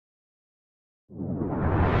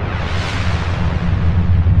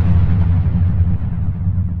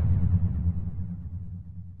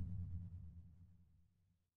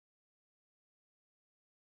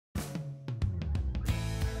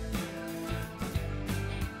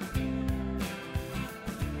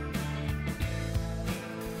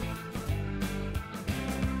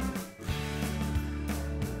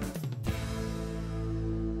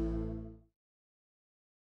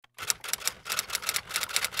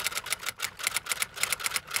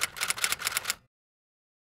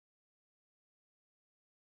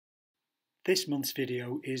This month's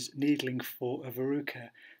video is needling for a verruca,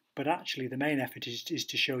 but actually the main effort is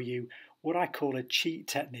to show you what I call a cheat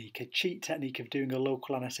technique of doing a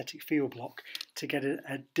local anaesthetic field block to get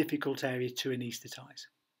a difficult area to anaesthetise.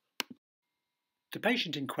 The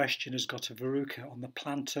patient in question has got a verruca on the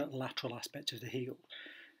plantar lateral aspect of the heel.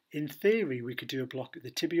 In theory, we could do a block at the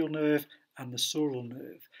tibial nerve and the sural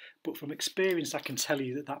nerve, but from experience I can tell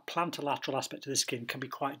you that plantar lateral aspect of the skin can be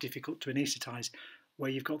quite difficult to anaesthetise, where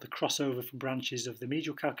you've got the crossover from branches of the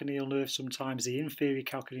medial calcaneal nerve, sometimes the inferior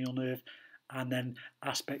calcaneal nerve, and then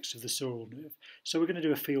aspects of the sural nerve. So we're going to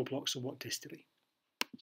do a field block somewhat distally.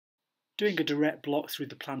 Doing a direct block through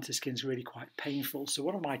the plantar skin is really quite painful, so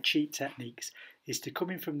one of my cheat techniques is to come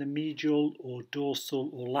in from the medial or dorsal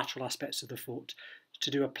or lateral aspects of the foot to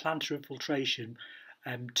do a plantar infiltration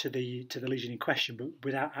to the lesion in question, but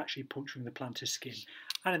without actually puncturing the plantar skin.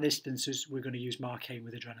 And in this instance, we're going to use marcaine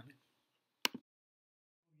with adrenaline.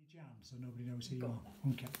 Jan, so nobody knows who you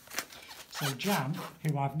are. Okay. So Jan,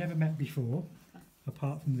 who I've never met before,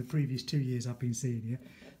 apart from the previous 2 years I've been seeing you.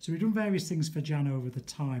 So we've done various things for Jan over the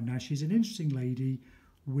time. Now she's an interesting lady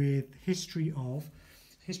with history of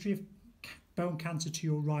bone cancer to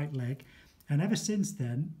your right leg, and ever since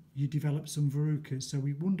then you developed some verrucas. So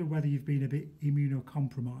we wonder whether you've been a bit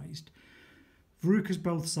immunocompromised. Verrucas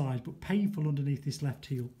both sides, but painful underneath this left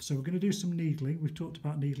heel. So we're going to do some needling. We've talked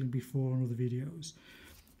about needling before on other videos.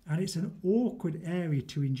 And it's an awkward area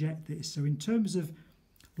to inject this. So in terms of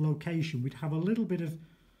location, we'd have a little bit of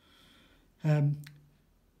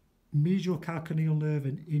medial calcaneal nerve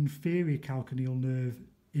and inferior calcaneal nerve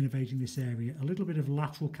innervating this area. A little bit of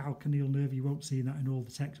lateral calcaneal nerve, you won't see that in all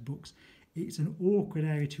the textbooks. It's an awkward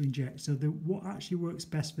area to inject. So what actually works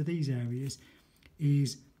best for these areas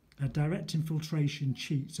is a direct infiltration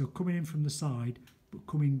cheat. So coming in from the side, but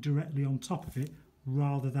coming directly on top of it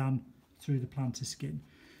rather than through the plantar skin.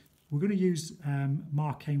 We're going to use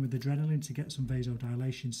marcaine with adrenaline to get some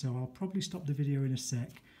vasodilation, so I'll probably stop the video in a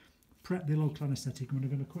sec, prep the local anaesthetic, and we're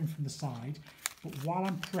going to come in from the side. But while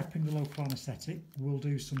I'm prepping the local anaesthetic, we'll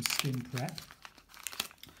do some skin prep.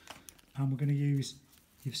 And we're going to use,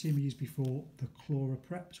 you've seen me use before, the Chlora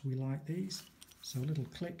preps. We like these. So a little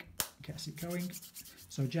click gets it going.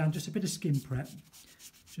 So Jan, just a bit of skin prep,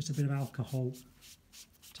 just a bit of alcohol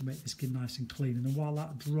to make the skin nice and clean. And then while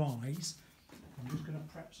that dries, I'm just going to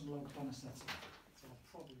prep some local anaesthetic. So I'll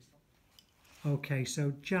probably stop. Okay,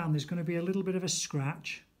 so Jan, there's going to be a little bit of a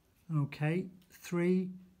scratch. Okay, 3,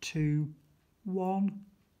 2, 1.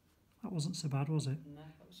 That wasn't so bad, was it? No,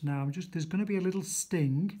 that was... Now there's going to be a little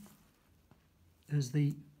sting as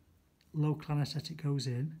the local anaesthetic goes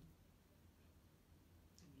in.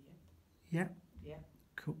 Yeah. Yeah.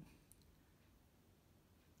 Cool.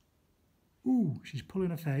 Ooh, she's pulling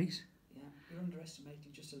her face. You're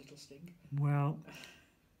underestimating just a little sting. Well,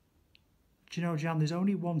 do you know, Jan, there's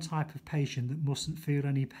only one type of patient that mustn't feel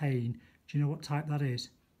any pain. Do you know what type that is?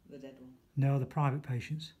 The dead one? No, the private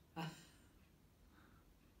patients.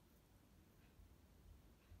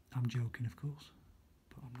 I'm joking, of course,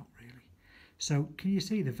 but I'm not really. So, can you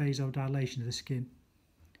see the vasodilation of the skin?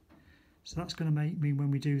 So that's going to mean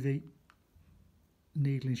when we do the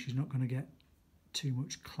needling, she's not going to get too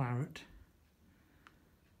much claret.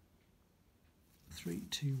 3,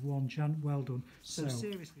 2, 1, Jan, well done. So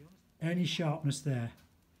seriously, any sharpness there?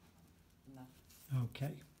 No.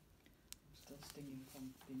 Okay. Still stinging from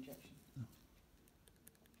the injection. Oh.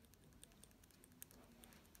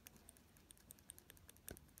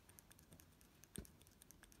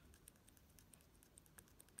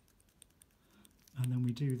 And then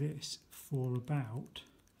we do this for about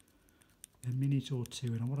a minute or two.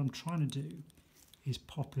 And what I'm trying to do is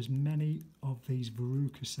pop as many of these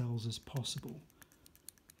verruca cells as possible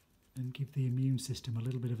and give the immune system a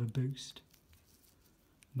little bit of a boost.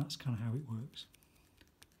 And that's kind of how it works.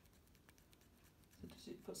 So does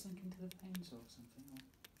it put something into the veins or something?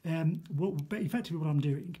 Or? Effectively what I'm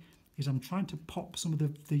doing is I'm trying to pop some of the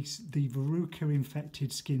verruca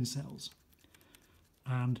infected skin cells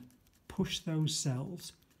and push those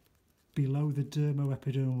cells below the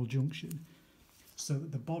dermoepidermal junction so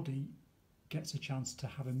that the body gets a chance to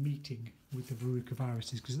have a meeting with the verruca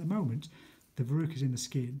viruses, because at the moment the verruca is in the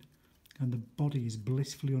skin and the body is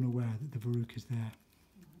blissfully unaware that the verruca is there.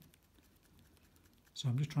 So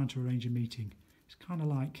I'm just trying to arrange a meeting. It's kind of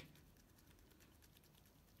like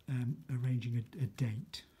arranging a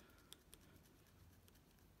date.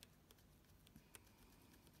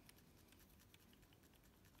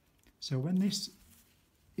 So when this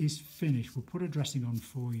is finished, we'll put a dressing on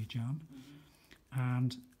for you, Jan,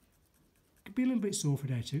 and it could be a little bit sore for a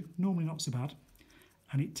day or two, normally not so bad.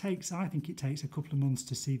 And I think it takes a couple of months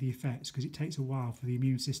to see the effects, because it takes a while for the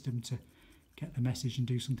immune system to get the message and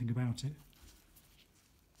do something about it.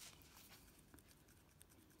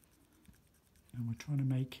 And we're trying to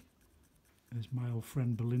make, as my old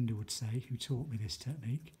friend Belinda would say, who taught me this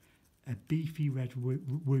technique, a beefy red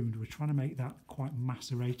wound. We're trying to make that quite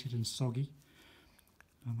macerated and soggy,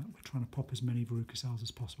 and that we're trying to pop as many verruca cells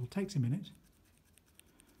as possible. Takes a minute.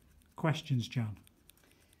 Questions, Jan?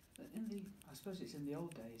 I suppose it's in the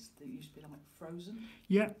old days that used to be like frozen.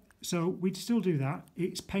 Yeah, so we'd still do that.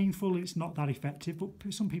 It's painful, it's not that effective,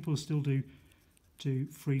 but some people still do to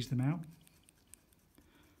freeze them out.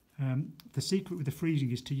 The secret with the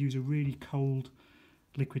freezing is to use a really cold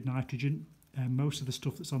liquid nitrogen. Most of the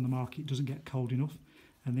stuff that's on the market doesn't get cold enough,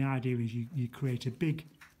 and the idea is you create a big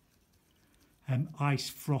ice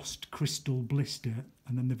frost crystal blister,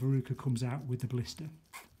 and then the verruca comes out with the blister.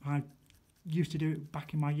 I used to do it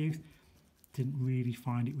back in my youth. Didn't really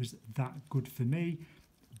find it was that good for me,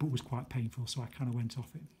 but was quite painful, so I kind of went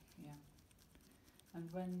off it. Yeah.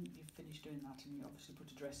 And when you've finished doing that, and you obviously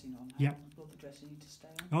put a dressing on, Yeah. how long will the dressing need to stay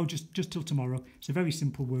on? Oh, just till tomorrow. It's a very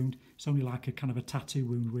simple wound. It's only like a kind of a tattoo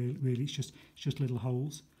wound, really. It's just little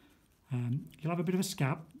holes. You'll have a bit of a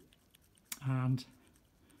scab, and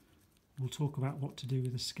we'll talk about what to do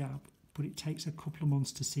with the scab, but it takes a couple of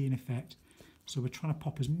months to see an effect. So we're trying to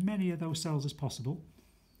pop as many of those cells as possible.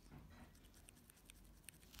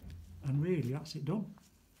 And really, that's it done.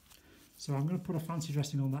 So I'm going to put a fancy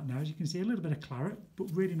dressing on that now. As you can see, a little bit of claret, but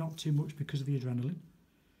really not too much because of the adrenaline.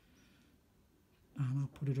 And I'll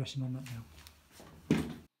put a dressing on that now.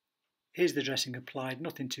 Here's the dressing applied,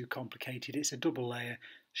 nothing too complicated. It's a double layer,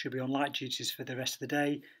 should be on light duties for the rest of the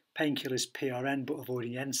day. Painkillers PRN, but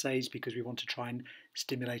avoiding NSAIDs because we want to try and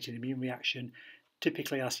stimulate an immune reaction.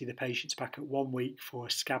 Typically I see the patients back at 1 week for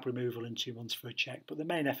a scab removal and 2 months for a check, but the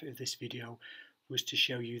main effort of this video was to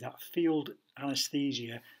show you that field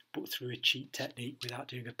anaesthesia but through a cheap technique without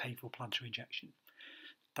doing a painful plantar injection.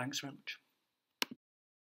 Thanks very much.